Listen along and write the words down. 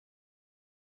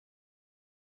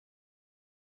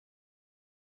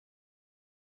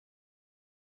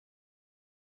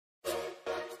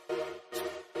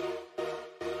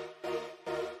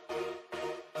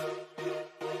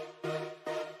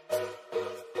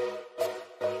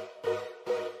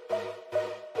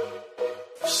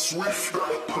Swift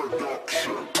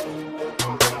production.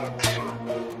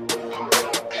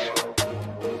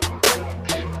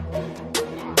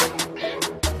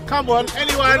 Come on,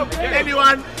 anyone,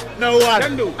 no one.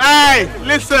 Hey,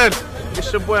 listen,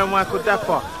 it's your boy Michael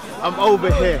Dapaah. I'm over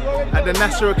here at the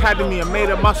Nasaa Academy and Made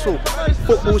a Muscle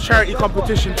football charity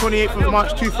competition, 28th of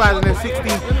March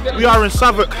 2016. We are in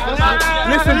Southwark.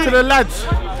 Listen to the lads.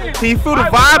 Can you feel the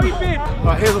vibe?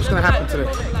 Right, here's what's going to happen today.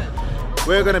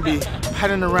 We're going to be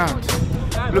padding around,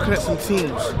 looking at some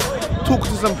teams, talking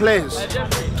to some players,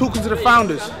 talking to the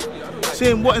founders,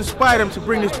 seeing what inspired them to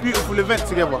bring this beautiful event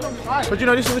together. But you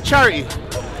know, this is a charity.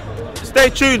 Stay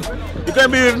tuned. You're going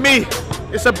to be with me.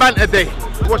 It's a banter day.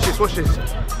 Watch this, watch this.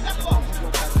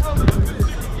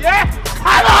 Yeah!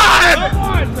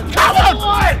 Come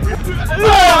on!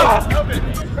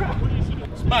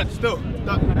 It's mad still.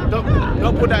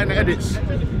 Don't put that in the edits.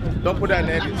 Don't put that in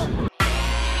the edits.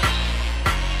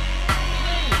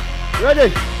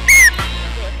 Ready?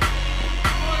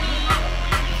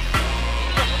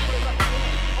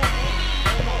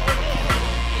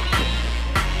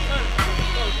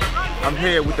 I'm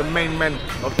here with the main men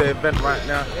of the event right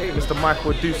now, Mr.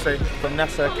 Michael Dapaah from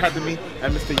Nasaa Academy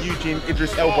and Mr. Eugene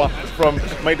Idris Elba from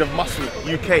Made of Muscle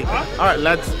UK. Alright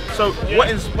lads, so what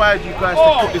inspired you guys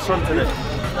to put this on today?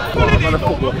 Well, I'm at a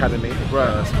football academy,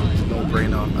 right? It's a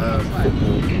no-brainer.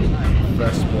 Football,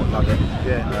 first sport, love it.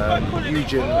 Yeah.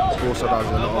 Eugene also does a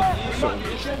lot of sort of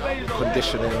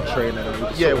conditioning, training.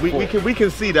 And yeah, we can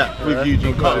see that with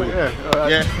Eugene, can't we?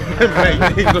 Yeah.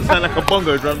 He's gonna sound like a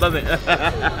bongo drum, doesn't it?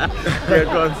 Yeah,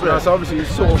 go on, sir. So obviously you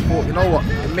sort of thought, you know what?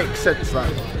 It makes sense.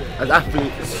 Like as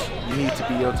athletes, you need to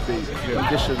be able to be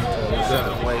conditioned in a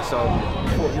certain way. So I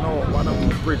thought, you know what? Why don't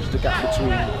we bridge the gap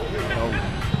between, you know,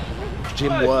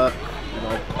 gym work, you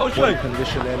know, body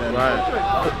conditioning and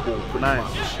football. Nice.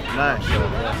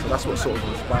 So that's what sort of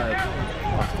inspired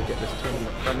us to get this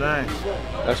tournament. Oh, nice.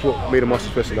 That's what Made a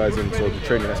Muscle specialise in, so the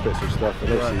training aspects of stuff.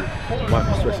 And obviously,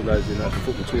 Michael specialises in actual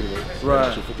football tournaments,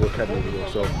 actual football academy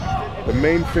as well. So the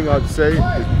main thing I'd say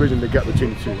is bridging the gap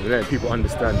between the two, and then people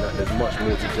understand that there's much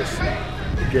more to just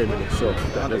the game in itself.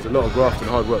 That there's a lot of graft and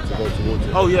hard work to go towards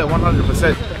it. Oh yeah,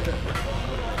 100%.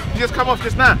 You just come off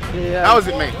just now? Yeah. How was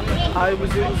it, mate? It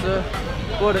was a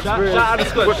good experience. Shout out the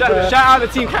squad, shout out the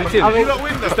team captain. You got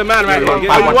win though? It's the man right here. You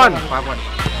won. 5-1.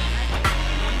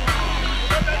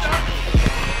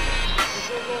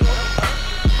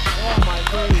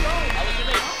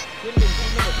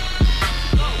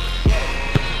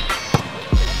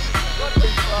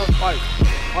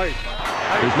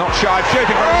 He's not shy of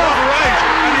shooting from long range,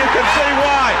 and you can see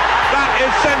why. That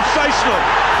is sensational.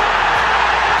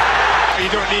 You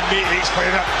don't need me to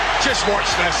explain it. Just watch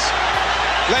this.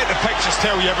 Let the pictures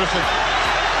tell you everything.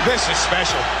 This is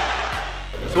special.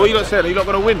 So what you lot saying? Are you not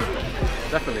going to win?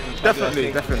 Definitely.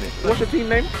 What's your team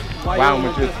name? Wow,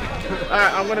 Madrid.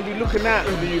 Alright, I'm going to be looking at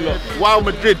you lot. Wow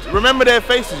Madrid. Remember their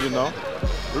faces, you know.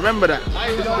 Remember that.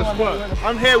 This is the squad.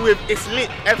 I'm here with It's Lit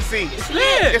FC. It's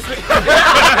lit! It's lit.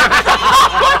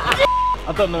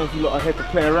 I don't know if you lot are here to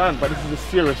play around, but this is a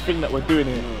serious thing that we're doing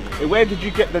here. Where did you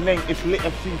get the name It's Lit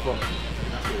FC from?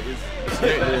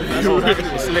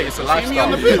 It's lit, it's a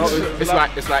lifestyle.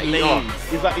 It's like eat up.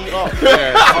 It's like eat up.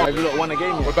 Yeah. Have you lot won a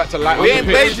game yet? We're about to light up We the ain't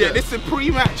pitch. played yet. This is a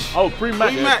pre-match. Oh,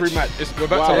 pre-match. Yeah, pre-match. We're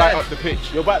about to light up the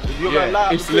pitch. You're going to light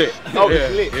up It's the lit. pitch? Oh,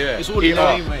 it's lit. Yeah. It's all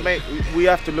lit. Mate, we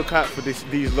have to look out for these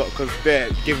lot because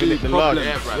they're giving it the large.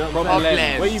 Problems.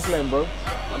 Where you playing, bro?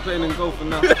 I'm playing in golf for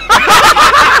now.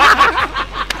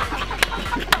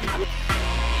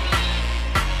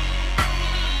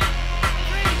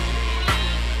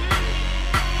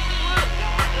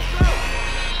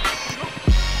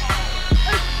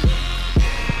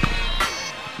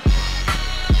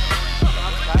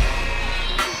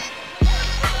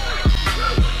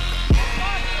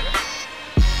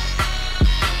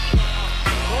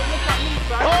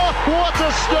 What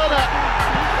a stunner!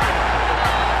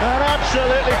 An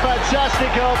absolutely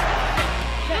fantastic goal.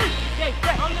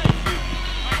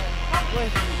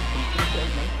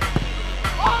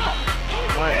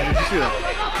 Right, did you see that?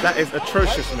 That is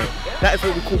atrocious, mate. That is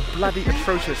what we call bloody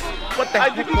atrocious. What the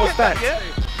heck was that?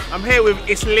 I'm here with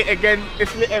It's Lit again.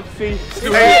 It's Lit FC.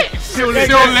 Still lit. It's still lit.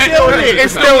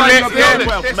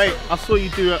 Yeah. Mate, I saw you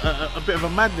do a bit of a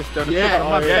madness there.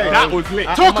 That was lit.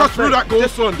 Talk us through that goal,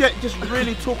 son. Yeah, just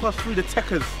really talk us through the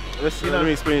techers. Let's let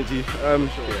me explain it to you. Ball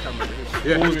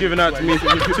was given out to me,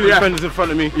 2 defenders in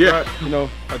front of me. Right? You know,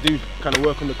 I do kind of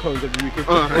work on the cones every weekend.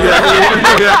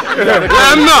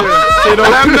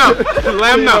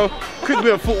 Let him know. Quick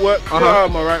bit of footwork.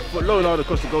 My right foot, low and hard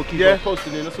across the goalkeeper.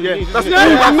 Posting in. That's what you need. That's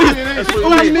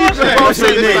all you need.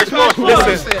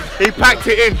 Listen, he packed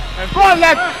it in. Go on,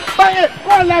 lad. Bang it. Go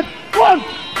on, lad. Go on.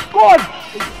 Go on.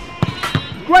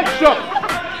 Great shot.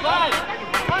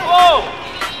 4,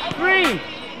 3,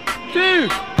 2, 1.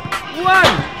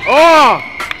 Oh!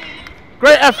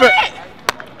 Great effort.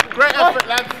 Great effort,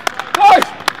 lads. Guys!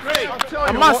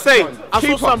 I must say, I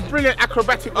saw some brilliant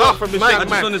acrobatic work from this young man. I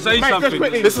just want to say something.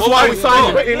 This is why we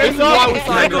signed him. Let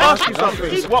me ask you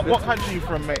something. What country are you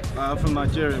from, mate? I'm from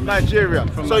Nigeria. Nigeria.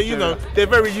 So, you know, they're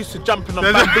very used to jumping on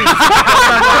bamboos.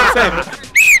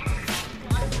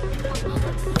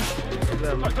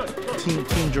 Team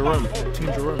Jerome.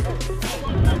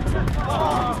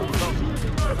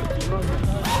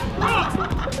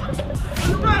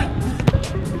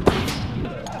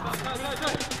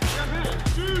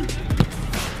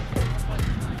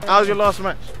 How was your last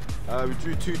match? We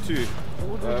drew 2-2.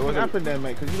 What happened there,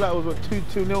 mate? Because you like was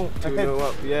 2-0 ahead.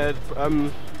 Up. Yeah,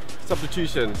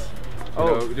 substitutions. You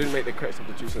know, we didn't make the correct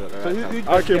substitution at that time.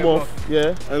 I came off,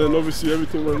 yeah, and then obviously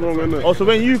everything went wrong, innit? Oh, so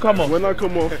when you come off? When I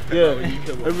come off, yeah,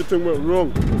 everything went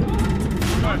wrong. Great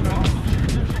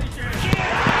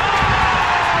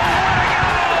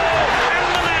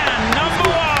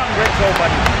goal,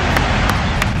 buddy.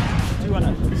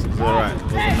 This is alright. It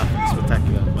wasn't nothing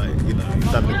spectacular, but you know,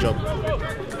 you've done the job.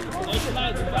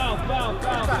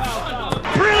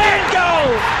 Brilliant goal!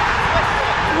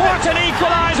 What an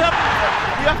equaliser!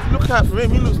 You have to look out for him.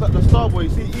 He looks like the star boy.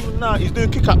 See, even now he's doing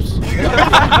kick-ups. He's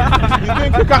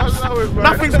doing kick-ups.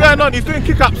 Nothing's going on. He's doing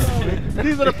kick-ups.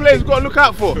 These are the players you've got to look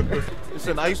out for.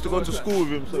 Listen, I used to go to school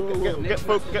with him, so get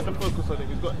the focus on him.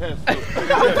 He's got hair. So. You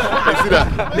see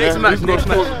that? Next match.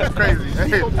 Crazy.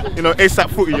 You know, ASAP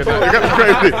footy. You know, you get me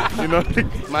crazy. You know.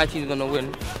 My team's gonna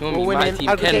win. We're winning.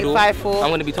 My team, Kendall. 5-4. I'm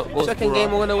gonna be top goal scorer. Second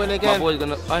game, we're gonna win again. My boy's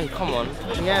gonna. Hey, come on.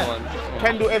 Yeah. Come on.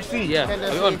 Kendall FC. Yeah. Kendall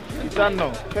Are we on? He's done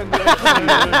now. Kendall FC.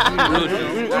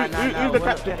 Who's the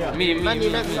captain? Me. Manny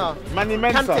Mensah. Manny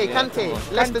Mensah. Kante.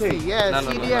 Leicester City. Yeah.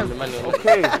 CDM.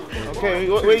 Okay.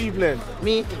 Where are you playing?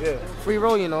 Me. Yeah. Free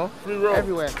roll, you know. Free roll.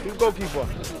 Everywhere. Who's goalkeeper?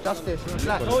 Justice.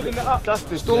 Black. Holding it up.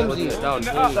 Justice. Stormzy. Down.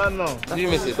 Done now. You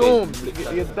miss it. Storm.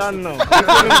 You're done now.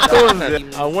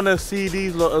 Stormzy. I want to see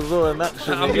these lot as well in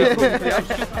action.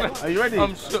 Are you ready?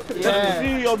 I'm shook. Yeah.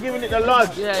 See, you're giving it the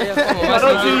large. Yeah, come on. I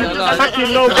don't see you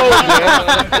attacking no goals,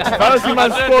 yeah? I don't see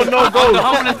man score no goals. The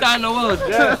humblest guy in the world.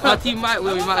 Yeah. Our team might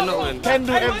win, we might not win.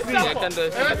 Kendall FC. Yeah, Kendall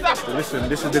FC. Listen,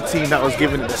 this is the team that was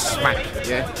giving it the smack,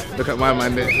 yeah? Look at my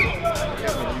man there.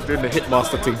 He's doing the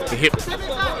hitmaster thing, the hip.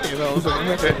 You know what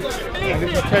I'm saying? And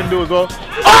this is Kendall as well.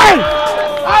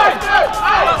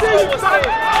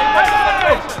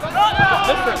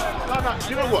 Listen,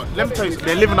 you know what? Let me tell you,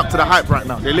 they're living up to the hype right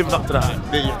now. They're living up to the hype.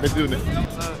 They're doing it.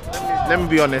 Let me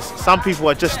be honest, some people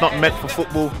are just not meant for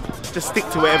football. Just stick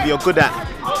to whatever you're good at.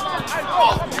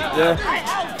 Yeah.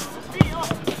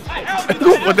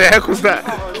 What the heck was that?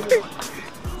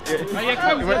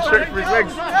 Yeah. He went straight for his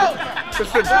legs.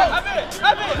 Listen.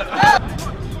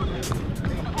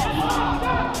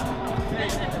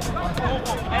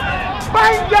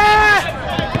 Banger!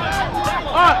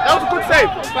 Ah, that was a good save.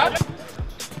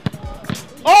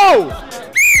 Oh!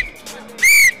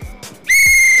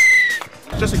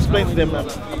 Just explain to them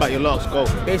about your last goal.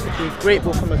 Basically, great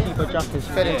ball from a keeper, Justice,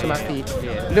 fed into my feet.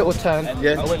 Little turn,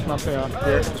 I went to my player,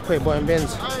 just put it bottom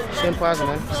bins. Simple as,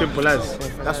 man. Simple as.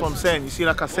 That's what I'm saying. You see,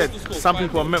 like I said, some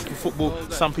people are meant for football,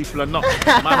 some people are not.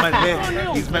 My man here,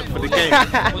 he's meant for the game.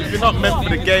 If you're not meant for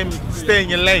the game, stay in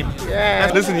your lane. Yeah.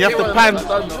 Listen, you have to pan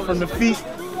from the feet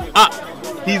up.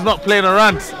 He's not playing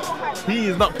around. He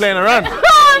is not playing around.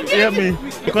 You hear me?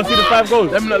 You conceded 5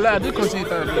 goals. Let me not lie, I did concede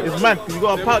 5 goals. It's mad, you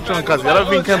got a pouch on, cuz. I don't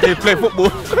think Kante play football.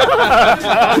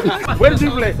 Where did you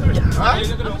play? Huh?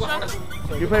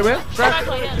 You play where?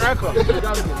 Striker.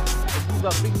 He's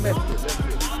a big mess.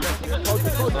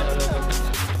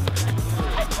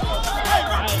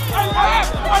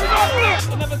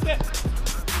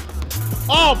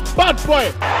 Oh, bad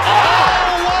boy! Oh,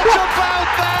 what about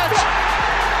that?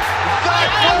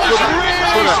 That was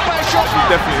really special. She's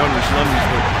definitely on this.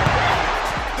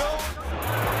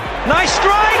 Nice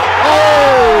strike!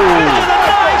 Oh!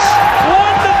 Nice!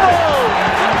 Wonderful!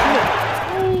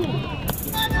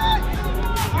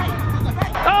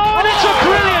 Oh, and it's a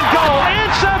brilliant goal!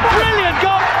 It's a brilliant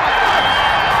goal!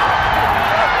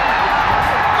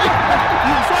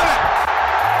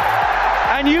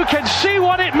 And you can see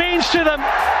what it means to them.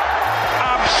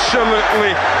 Absolutely.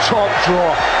 Absolutely top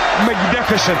draw.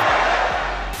 Magnificent.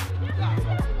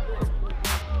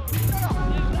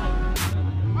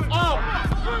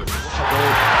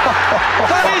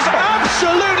 That is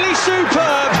absolutely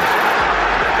superb.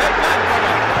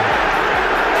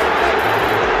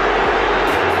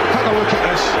 Have a look at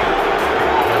this.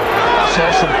 That's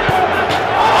awesome.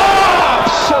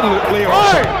 Absolutely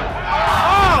awesome.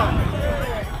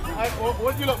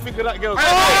 What do you lot think of that girl? No.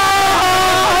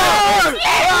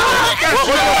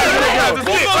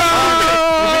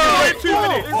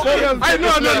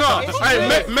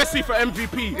 Messi for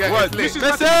MVP. Messi.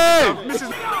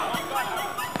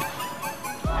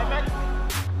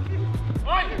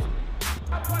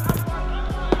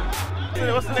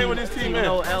 What's the name of this team, man?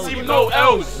 No L's.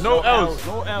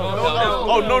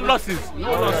 Oh, no losses.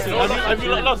 Have you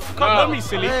not lost? Come on me,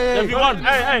 silly. Have you won?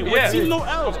 Hey, we're team no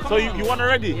L's. So you won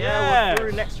already? Yeah, we're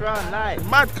through next round live.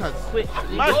 Mad cuz. Quick.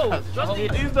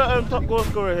 Who's the top goal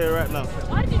scorer here right now?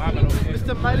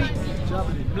 Mr. Malik.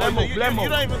 Blemo. You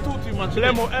don't even talk too much.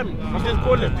 Blemo M. You just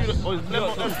call him. Oh, it's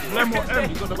Blemo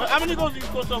M. How many goals have you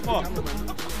scored so far?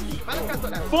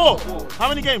 4. How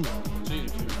many games?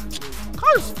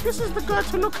 Cuz, this is the guy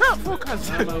to look out for, cuz.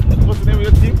 What's the name of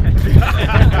your team?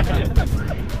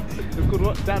 It's called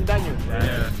what? Daniel.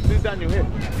 Yeah. Who's Daniel here?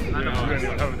 I don't have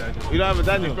a Daniel. You don't have a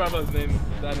Daniel? His brother's name is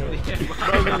Daniel.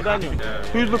 Brother's name Daniel. Yeah.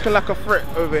 Who's looking like a threat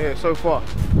over here so far?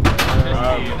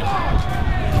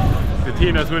 The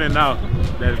team that's winning now,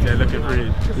 they're looking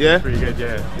pretty good,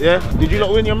 Yeah? Did you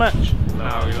not win your match?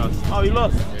 No, we lost. Oh, you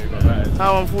lost? Yeah, we got battered.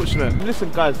 How unfortunate. Listen,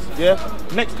 guys,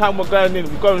 next time we're going in,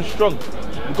 we're going strong.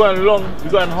 We're going long,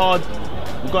 we're going hard,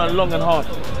 we're going long and hard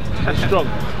and strong.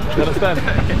 You understand?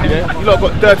 Yeah? You lot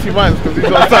got dirty minds because these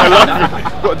guys started laughing.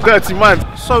 Got dirty minds.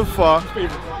 So far,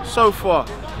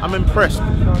 I'm impressed.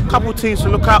 Couple teams to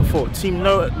look out for. Team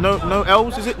No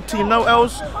L's, is it? Team No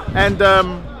L's and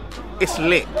it's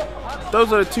lit.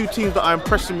 Those are the 2 teams that are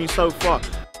impressing me so far.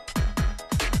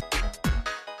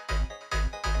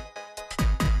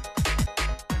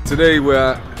 Today we're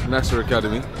at Nasaa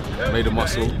Academy, made a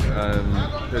muscle.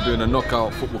 They're doing a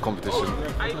knockout football competition.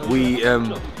 We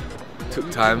took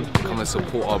time to come and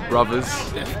support our brothers.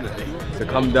 Definitely. To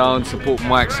come down, support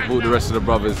Mike, support the rest of the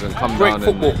brothers, and come down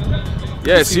football.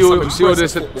 And see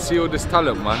all this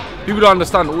talent, man. People don't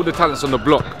understand all the talents on the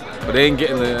block, but they ain't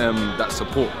getting that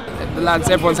support. The lads,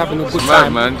 everyone's having a good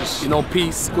time, man. You know,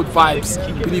 peace, good vibes.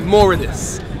 We need more of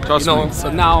this. Trust me.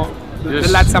 So now the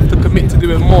lads have to commit to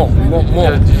doing more. We want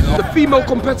more. Yeah. The female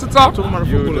competitor,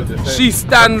 she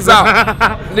stands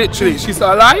out. Literally, she's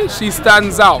not a lie. She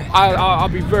stands out. I'll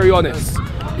be very honest.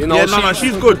 You know,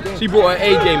 she's good. She brought her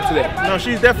A game today. No,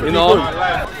 she's definitely good.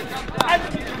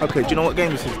 Okay, do you know what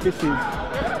game this is?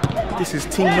 This is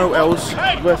Team No L's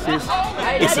versus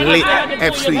It's Lit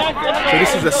FC. So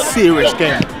this is a serious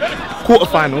game.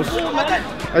 Quarterfinals.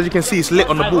 As you can see, it's lit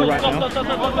on the ball right now.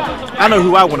 I know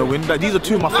who I want to win, but these are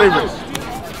 2 of my favourites.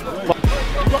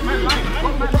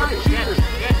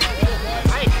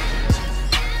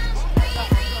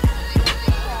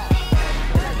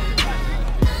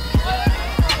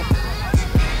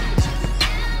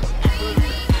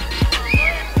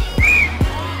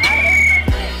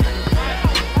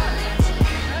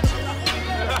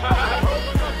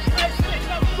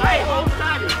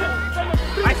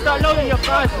 Start loading your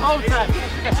first whole time.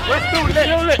 We're still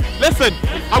lit. Listen,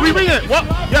 are we ringing it? What?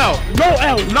 Yo, no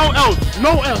L's.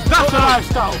 That's a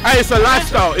lifestyle. Hey, it's a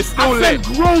lifestyle. It's still lit.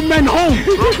 Grown men home.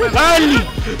 Early.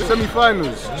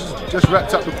 Semi-finals. Just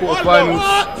wrapped up the quarterfinals.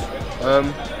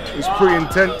 It's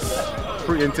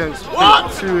pretty intense.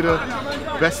 What? 2 of the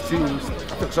best teams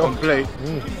on play.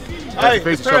 They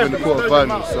face each other in the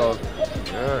quarterfinals. So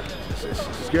yeah,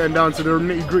 it's getting down to the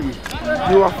nitty-gritty.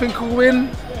 Who I think will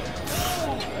win?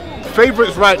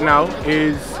 Favourites right now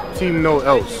is Team No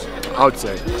L's, I would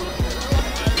say.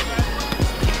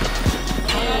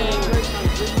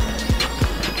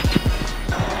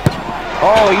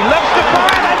 Oh, he left the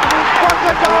fire and from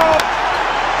the goal.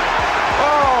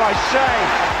 Oh, I say.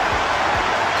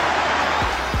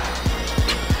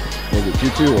 Was it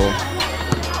 2-2 or?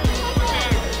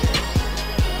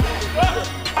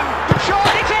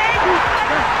 Shot it in.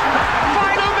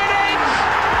 Final minutes.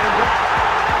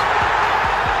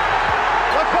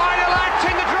 The final act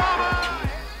in the drama.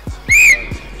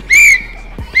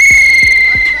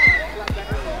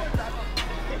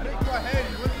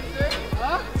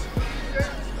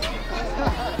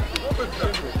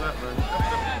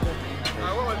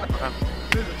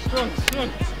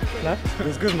 No, it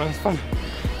was good, man. It was fun.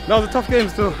 That was a tough game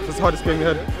still. It was the hardest game we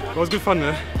had. It was good fun,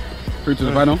 man. Through to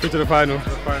the final? Through to the final.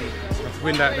 Let's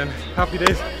win that then. Happy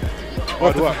days.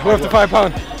 Worth the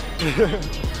 £5.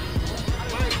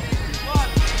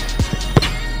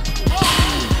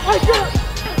 Oh,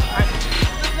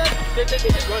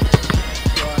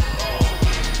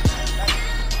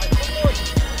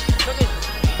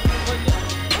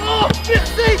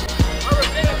 50!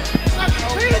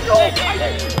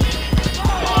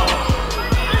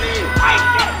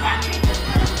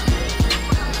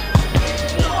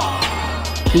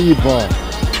 Keeper.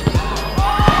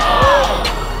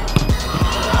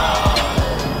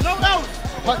 No else.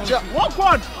 What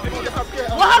one?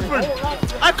 What happened?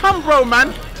 I come, bro,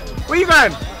 man. Where you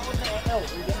going?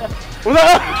 Was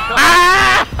that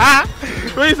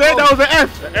what you say? That was an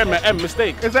F. M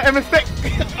mistake. Is that a mistake?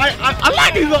 I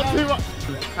like these lot too much.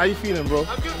 How you feeling, bro?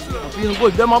 I'm feeling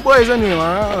good. They're my boys anyway,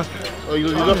 man. Oh, you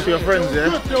lost your friends, yeah?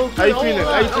 How you feeling?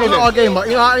 How you feeling? Not a game, but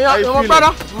you know, my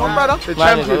brother. My brother. The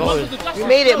champions. We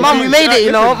made it, Mum. We made it.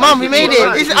 You know, Mum. We made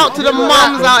it. This is out to the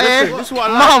mums out here. This is what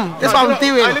I Mum, this is what I'm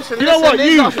doing. You know what?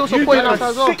 You did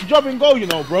a sick job in goal, you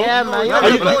know, bro. Yeah, man.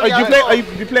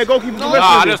 You play goalkeeper?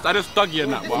 Nah, I just dug you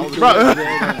in that, bro.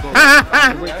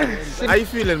 How you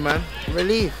feeling, man?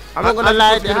 Relief. I'm not gonna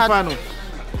lie. The final.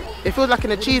 It feels like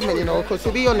an achievement, you know, because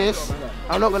to be honest,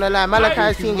 I'm not gonna lie,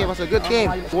 Malachi's team gave us a good game.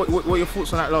 What are your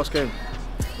thoughts on that last game?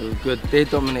 It was good. They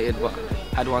dominated, but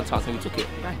had one chance and we took it.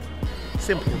 Right.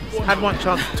 Simple. Had one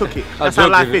chance, took it. That's how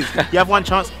life is. You have one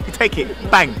chance, you take it.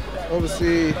 Bang.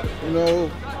 Obviously, you know,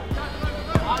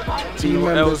 team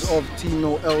members of Team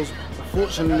No L's.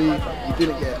 Unfortunately, you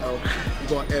didn't get an L. You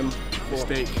got an M.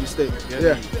 Mistake.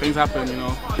 Yeah. Things happen, you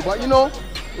know. But you know,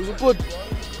 it was a good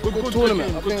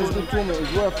tournament. I think it was a good tournament. It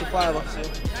was worth the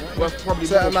 $5. Worth probably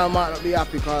certain man might not be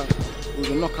happy because it was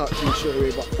a knockout team straight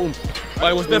away, but boom.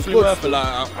 But it was definitely worth it. Like,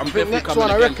 I'm definitely next coming one,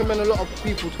 again. I recommend a lot of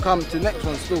people to come to the next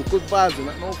one still. Good vibes and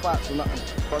that, no fights or nothing.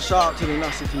 But shout out to the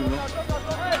Nasaa team, you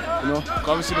know.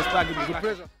 Come see the flag. It was a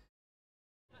pleasure.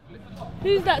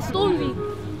 Who's that? Stormzy.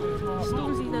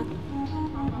 Stormzy then.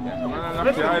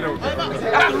 That's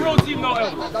the real team, no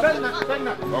else.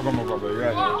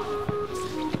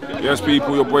 Yes,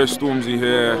 people, your boy Stormzy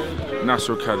here,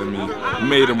 Nasaa Academy,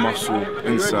 made a muscle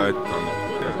inside.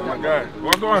 My guy,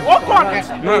 what on?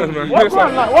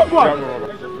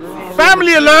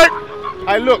 Family alert!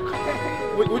 Hey, look.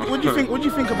 What do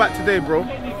you think about today, bro?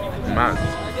 Man,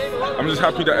 I'm just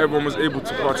happy that everyone was able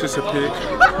to participate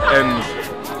and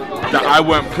that I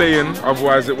weren't playing.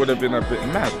 Otherwise, it would have been a bit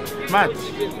mad. Mad.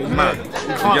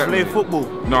 You can't play football.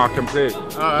 No, I can play.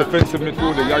 Defensive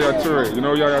midfielder, Yaya Toure. You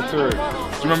know Yaya Toure? Do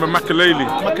you remember Makaleli?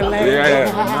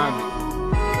 Yeah. Man.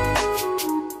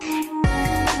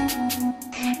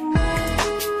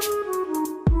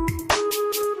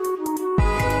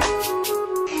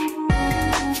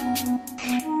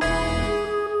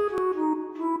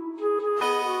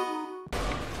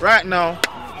 Right now,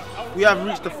 we have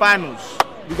reached the finals.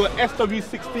 We got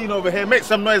SW16 over here. Make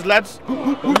some noise, lads.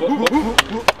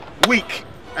 Weak.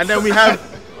 And then we have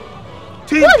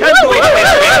Team Kendall.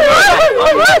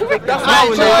 That's what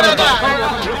we're talking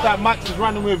about. Looks like Max is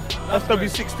running with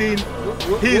SW16.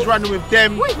 He's running with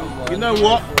them. You know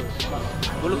what?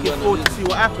 We're looking forward to see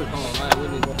what happens.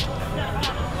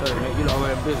 Sorry, mate, you lot are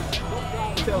wearing business.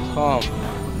 Calm.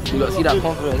 You got to see that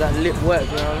confidence, that lip work,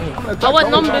 you know what I mean? I want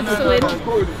numbers to win.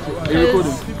 Are you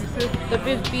recording? The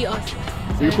Viv beat us.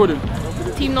 Are you recording?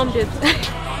 Team non-bibs. When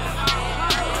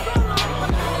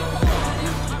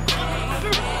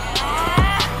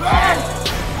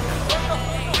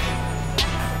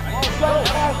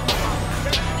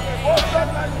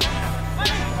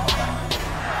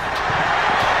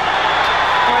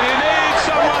you need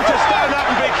someone to stand up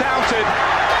and be counted,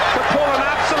 to pull an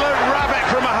absolute rabbit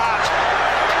from a hat.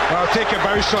 Well, take a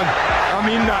bow, son. I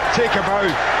mean that, take a bow.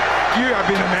 You have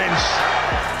been immense.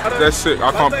 They're sick.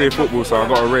 I can't play football, so I've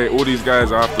got to rate all these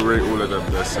guys. I have to rate all of them.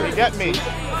 They're sick. You get me?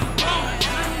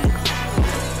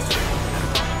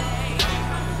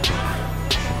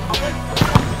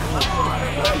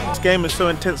 This game is so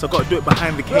intense, I've got to do it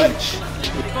behind the cage.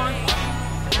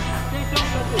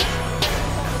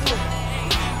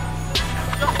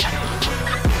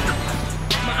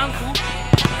 My ankle.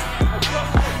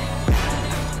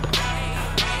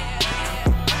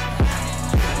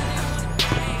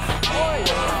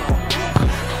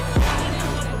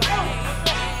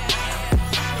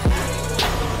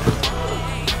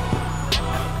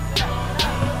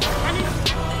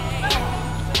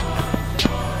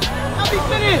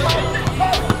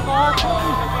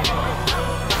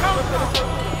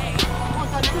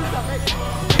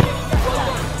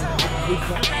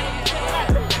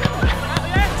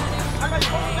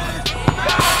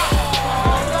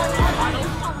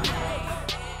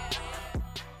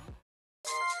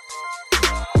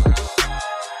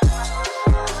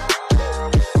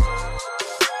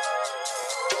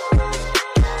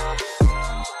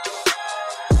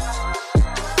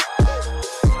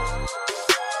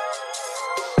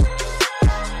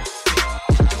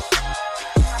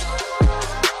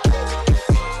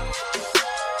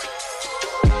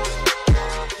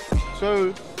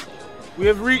 we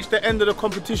have reached the end of the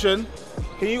competition.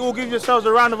 Can you all give yourselves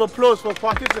a round of applause for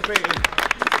participating?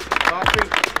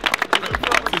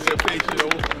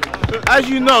 As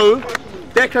you know,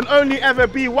 there can only ever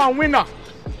be one winner.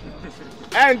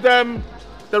 And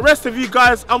the rest of you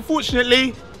guys,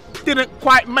 unfortunately, didn't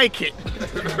quite make it.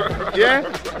 Yeah?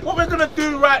 What we're gonna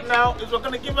do right now is we're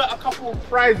gonna give out a couple of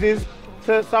prizes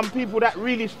to some people that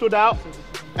really stood out.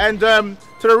 And to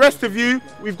the rest of you,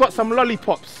 we've got some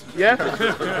lollipops. Yeah?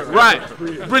 Right,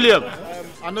 brilliant.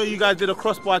 I know you guys did a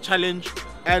crossbar challenge,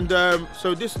 and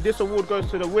so this award goes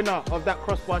to the winner of that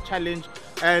crossbar challenge,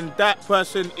 and that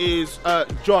person is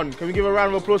John. Can we give a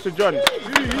round of applause to John?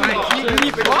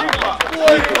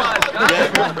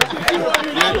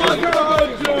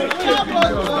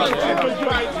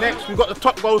 Next, we've got the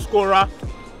top goal scorer,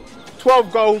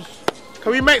 12 goals.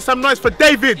 Can we make some noise for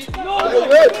David?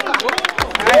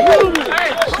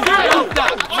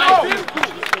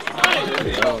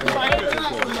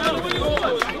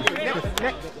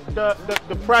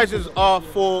 The prizes are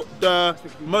for the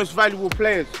most valuable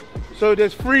players. So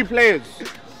there's 3 players.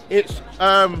 It's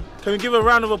can we give a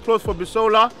round of applause for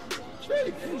Bisola?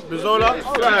 Bisola?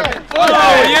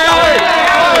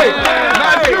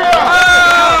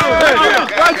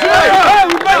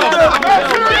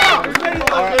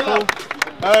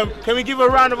 Can we give a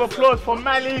round of applause for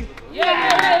Mali?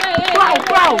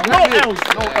 Wow, no L's.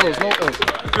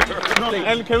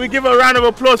 And can we give a round of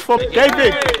applause for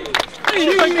David? And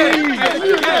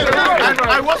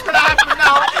what's gonna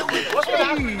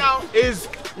happen now is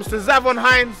Mr. Zavon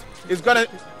Hines is gonna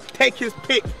take his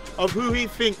pick of who he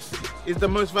thinks is the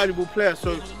most valuable player.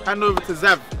 So hand over to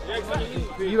Zav.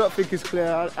 You don't think it's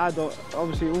clear, I don't.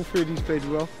 Obviously all 3 of these played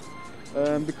well.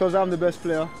 Because I'm the best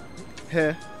player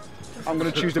here, I'm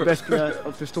going to choose the best player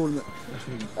of this tournament.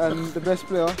 And the best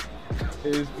player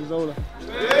is Bisola.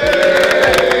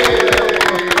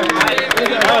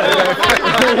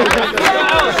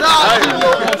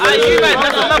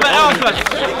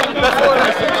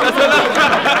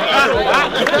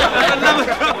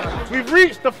 We've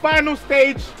reached the final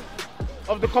stage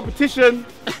of the competition,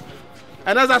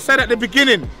 and as I said at the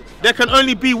beginning, there can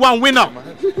only be one winner.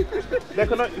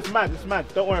 It's mad.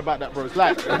 Don't worry about that, bro. It's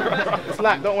light.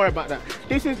 Don't worry about that.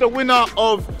 This is the winner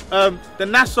of the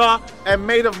Nasaa and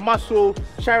Made of Muscle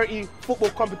Charity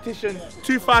Football Competition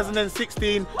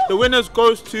 2016. The winners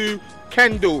goes to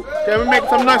Kendall. Can we make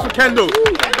some noise for Kendall?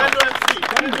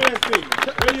 Kendall MC.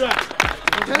 Where you at?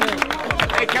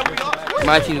 Hey, can we not?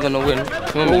 My team's gonna win.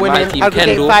 My team,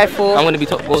 Kendall. 5-4. I'm gonna be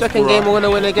top goal scorer. Second game, we're gonna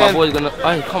win again. My boy's gonna.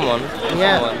 Oh, come on.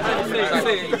 Yeah.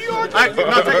 Alright,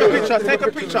 now take a picture. Take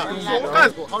a picture.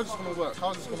 How's this gonna work?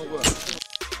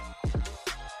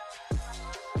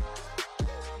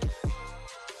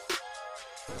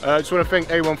 I just want to thank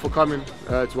everyone for coming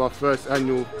to our first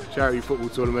annual charity football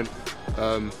tournament.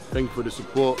 Thank you for the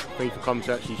support. Thank you for coming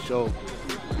to actually show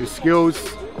your skills.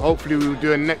 Hopefully we will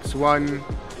do a next one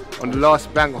on the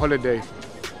last bank holiday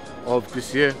of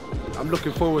this year. I'm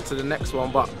looking forward to the next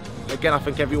one, but again, I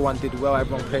think everyone did well,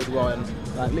 everyone played well, and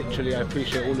like, literally I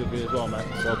appreciate all of you as well, man.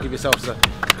 So give yourselves a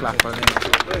clap. I've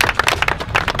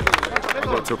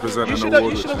got to present an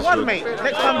award. You should have won, mate.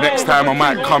 Next time I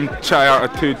might come try out a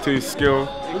 2-2 skill.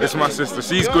 It's my sister.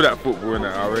 She's good at football,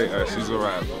 innit? I rate her. She's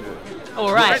alright.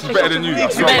 Alright. She's better than you. I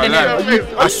swear on my life.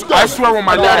 I swear on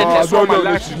my life. I swear on my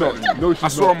life she's not. I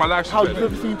swear on my life she's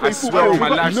better. I swear on my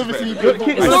life she's better.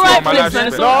 It's alright, man.